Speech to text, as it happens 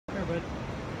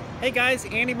Hey guys,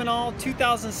 Andy Manahl,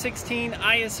 2016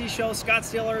 ISE show,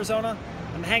 Scottsdale, Arizona.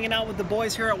 I'm hanging out with the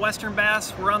boys here at Western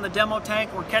Bass. We're on the demo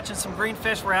tank. We're catching some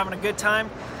greenfish. We're having a good time.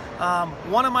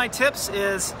 One of my tips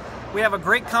is we have a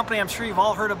great company. I'm sure you've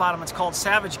all heard about them. It's called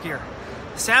Savage Gear.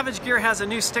 Savage Gear has a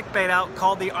new stick bait out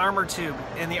called the Armor Tube,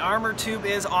 and the Armor Tube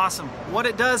is awesome. What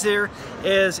it does here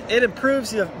is it improves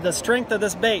the strength of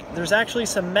this bait. There's actually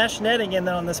some mesh netting in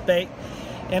there on this bait.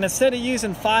 And instead of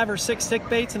using 5 or 6 stick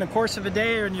baits in the course of a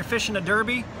day, or when you're fishing a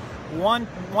derby, one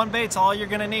bait's all you're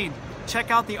gonna need.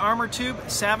 Check out the Armor Tube,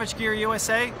 Savage Gear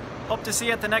USA. Hope to see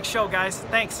you at the next show, guys.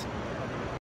 Thanks.